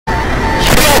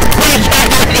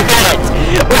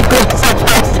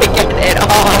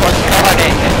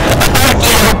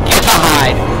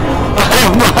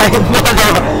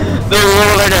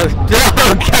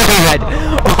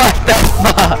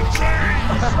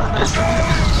You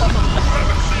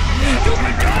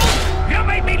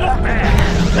made me look bad.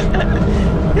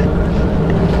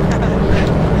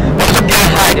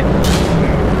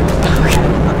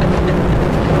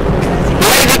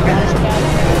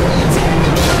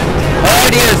 Oh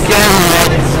dear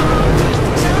God!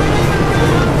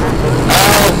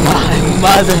 Oh my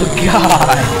mother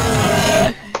God!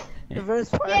 The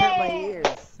first part hurt my ears.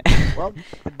 Well,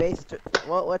 the base.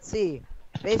 Well, let's see.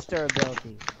 Base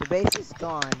durability. The base is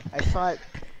gone. I saw it.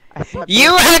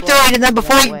 You have to write it down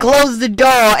before you close the door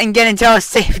and get into a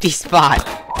safety spot.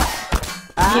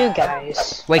 You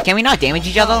guys. Wait, can we not damage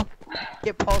each other?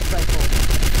 Get pulse rifle.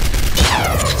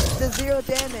 It's 0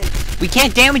 damage. We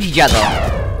can't damage each other.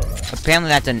 Apparently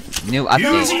that's a new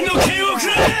update.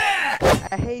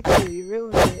 I hate you. You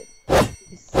ruined it.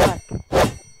 You suck.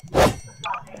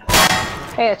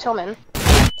 Hey, Tillman.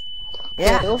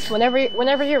 Yeah.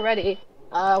 Whenever you're ready,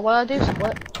 wanna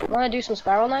do some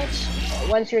spiral nights?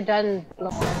 Once you're done.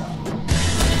 Don't you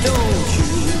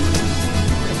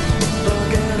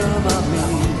forget about me.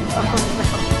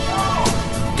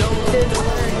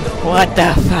 What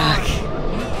the fuck?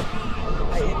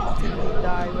 I instantly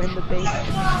die when the base.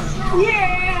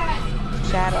 Yeah.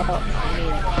 Shadow. I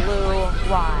mean, blue.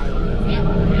 Why?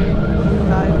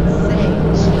 Not even the same.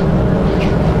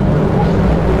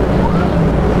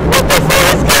 What the fuck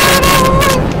is going on?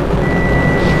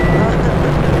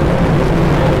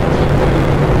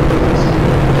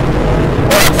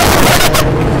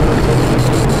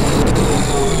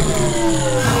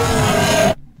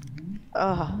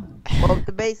 Well,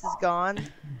 the base is gone.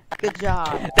 Good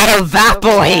job. That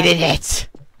evaporated it!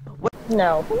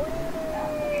 No.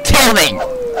 Tillman!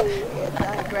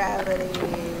 Anti-gravity.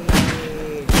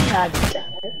 God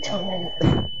damn it, Tillman.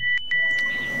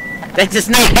 That does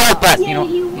not help us!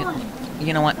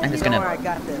 You know what? I'm just Don't gonna... worry, I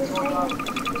got this.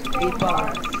 Eat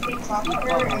bubbles.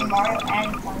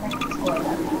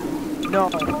 No,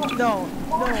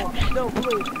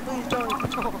 please don't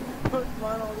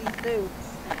spawn all these nukes.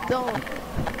 Don't,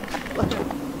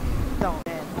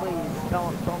 man, please,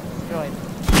 don't destroy them.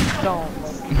 Don't,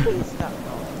 please stop,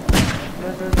 no.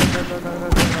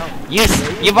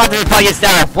 You're about to repel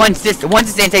yourself. Once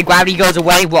this anti-gravity goes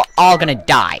away, we're all gonna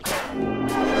die.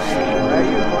 Are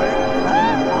you recording?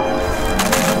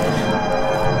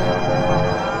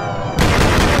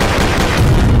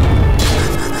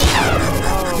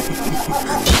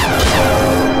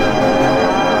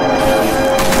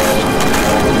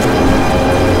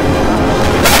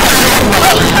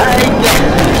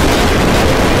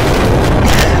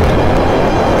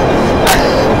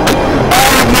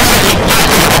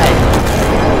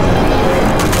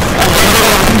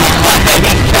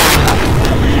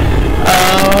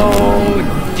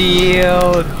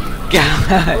 Dear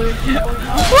God.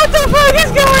 What the fuck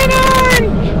is going on?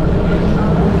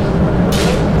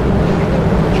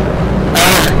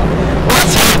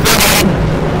 What's happening?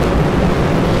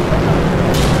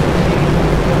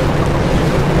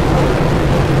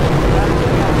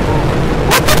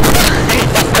 What the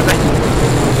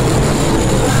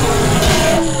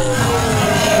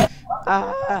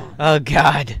fuck? Oh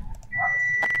God.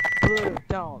 Blue,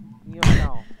 don't. You don't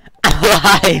know.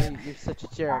 Alive. You're such a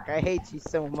jerk. I hate you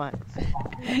so much.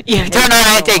 You turned on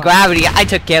anti-gravity. I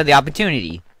took care of the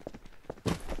opportunity.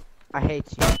 I hate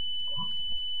you.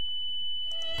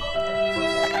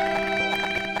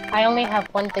 I only have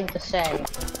one thing to say.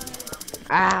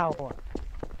 Ow.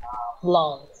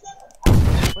 Lol.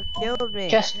 What killed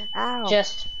me? Ow.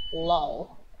 Just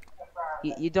lol.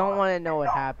 You don't want to know what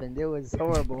happened. It was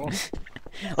horrible.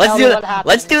 Let's do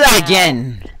that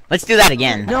again. Let's do that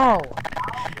again. No.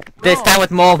 This time with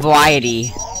more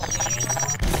variety.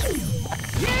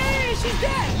 Yeah, she's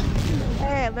dead.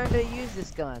 Hey, I learned to use this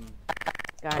gun.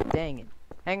 God dang it.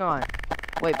 Hang on.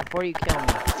 Wait, before you kill me.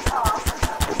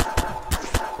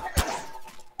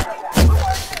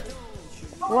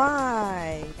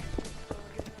 Why?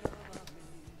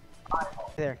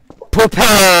 There.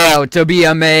 Prepare to be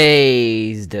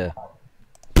amazed.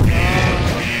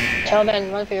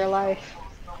 Tillman, run for your life.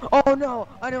 Oh no!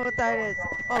 I know what that is!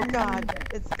 Oh god!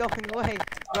 It's going away!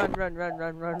 Run, run, run,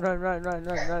 run, run, run, run, run,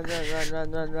 run, run,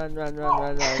 run, run, run, run, run,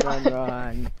 run, run, run,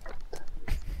 run.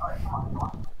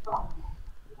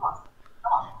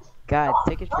 God, it's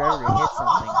taking forever to hit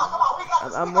something.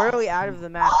 I'm really out of the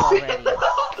map already.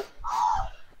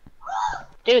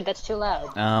 Dude, that's too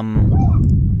loud.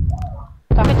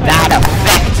 That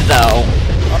effect though.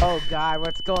 Oh god,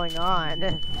 what's going on? I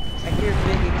hear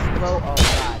big explode. Oh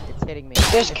god, it's hitting me.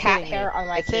 There's cat hair on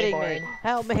my keyboard. It's hitting me.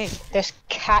 Help me. There's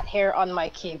cat hair on my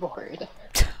keyboard.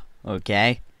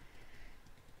 Okay.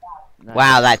 Nice.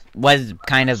 Wow, that was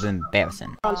kind of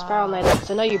embarrassing. On Sparrow Night, because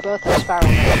I know you both have Sparrow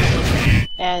Nights.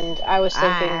 And I was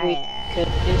thinking we could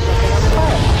do something on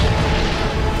Sparrow.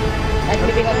 I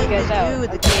could be helping you guys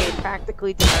out. The game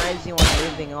practically denies you on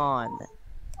moving on.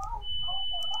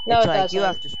 No, it's it like doesn't. you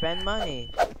have to spend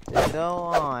money to go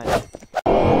on.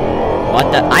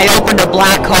 What the? I opened a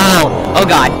black hole! Oh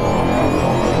god.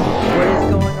 What is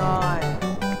going on?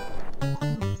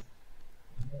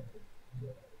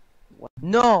 What?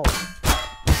 No!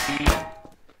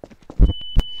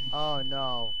 Oh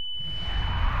no.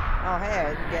 Oh hey, I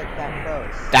didn't get that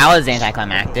close. That was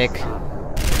anticlimactic.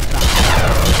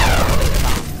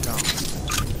 No.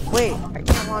 Wait, I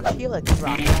can't launch Helix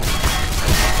rockets.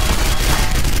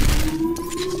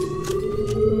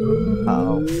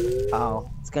 Oh,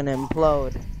 it's gonna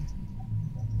implode.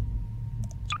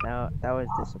 No, that was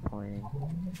disappointing.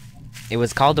 It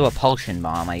was called a repulsion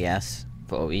bomb, I guess,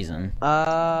 for a reason.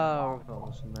 Oh,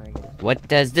 repulsion, I guess. What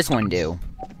does this one do?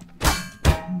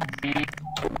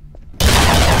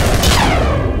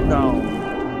 No.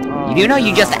 Oh, You do know no.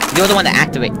 you're the one that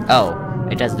activate. Oh,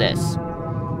 it does this.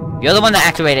 You're the one that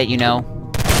activated, you know.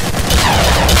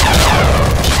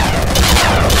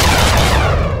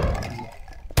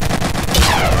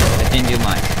 It didn't do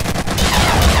much.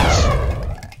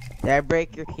 Did I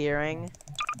break your hearing?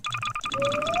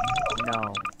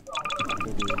 No.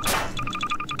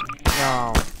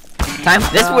 No. Time.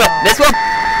 This No. will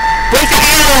break your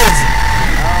ears.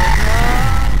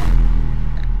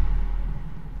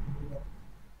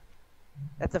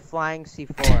 That's a flying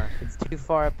C4. It's too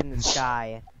far up in the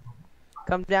sky.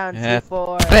 Come down,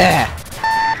 C4. Bah.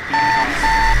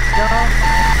 No.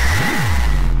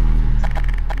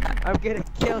 I'm gonna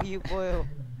kill you, Blue.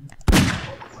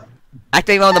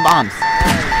 Activate all the bombs.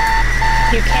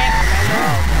 You can't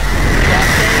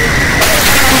remember.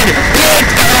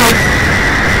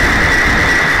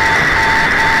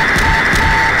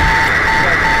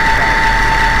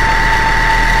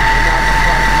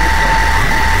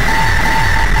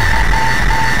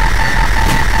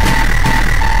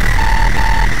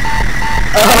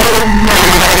 Oh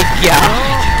my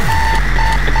god.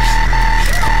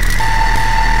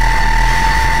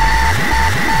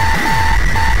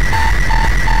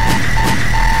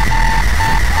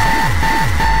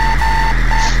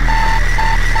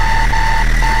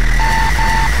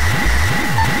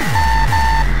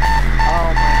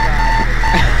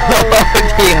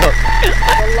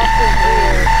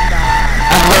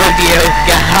 Oh dear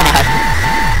God.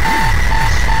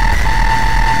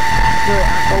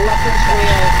 The luck is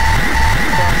real.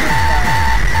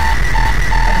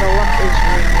 The luck is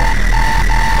real.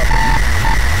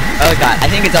 Oh god, I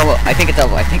think it's over. I think it's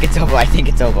over. I think it's over. I think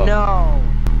it's over. No.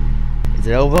 Is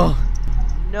it over?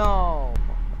 No.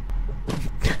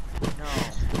 No.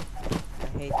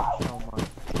 I hate you so much.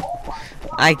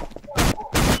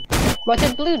 What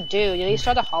did Blue do? Did he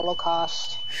start a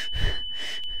Holocaust?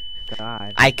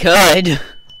 God. I could.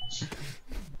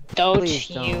 Don't Please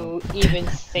you even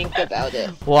think about it.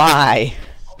 Why?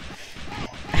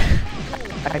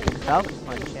 I can Falcon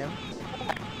punch him.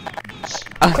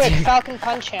 Quick, Okay. Falcon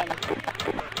punch him.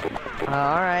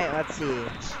 Alright, let's see.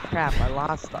 Crap, I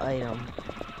lost the item.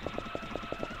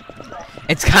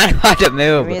 It's kind of hard to Give me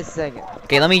a move. second.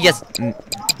 Okay, let me just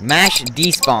mash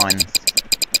despawn.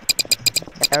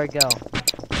 There we go.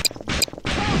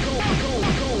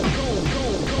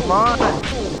 Come on!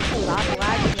 Stop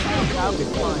lagging the Falcon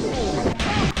punch.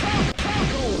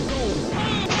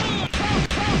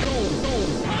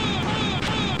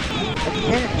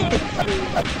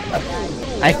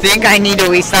 I think I need to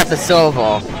restart the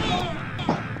server.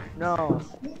 No.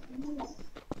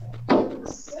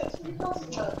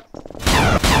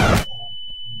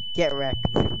 Get wrecked.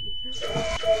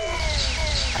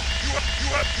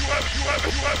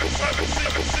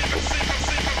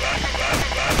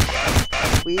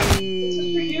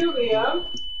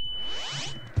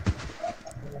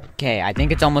 Okay, I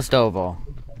think it's almost over.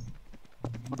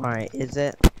 Alright, is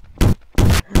it?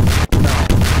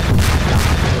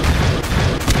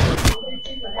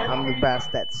 I'm the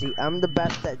best at I'm the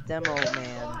best at demo,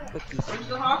 man.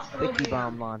 Quickie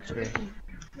bomb launcher.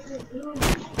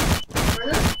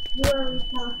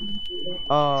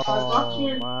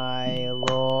 Oh my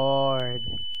lord.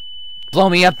 Blow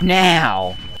me up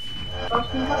now.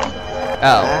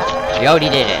 Oh, you already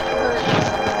did it.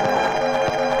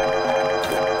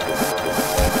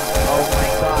 Oh my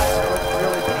god, that looks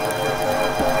really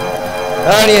dangerous.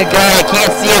 Oh dear God, I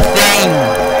can't see a thing.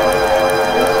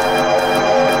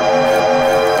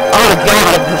 Oh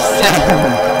God, the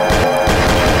sound.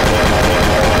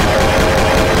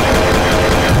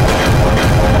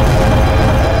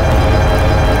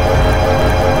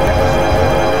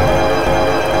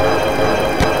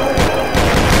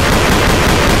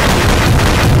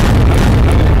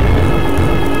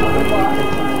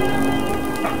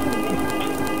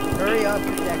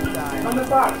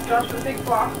 across the big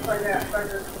box by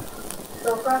the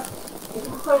sofa. It's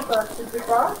the sofa, the big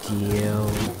box.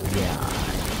 Deal, yeah.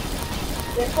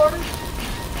 Yes, Corbin?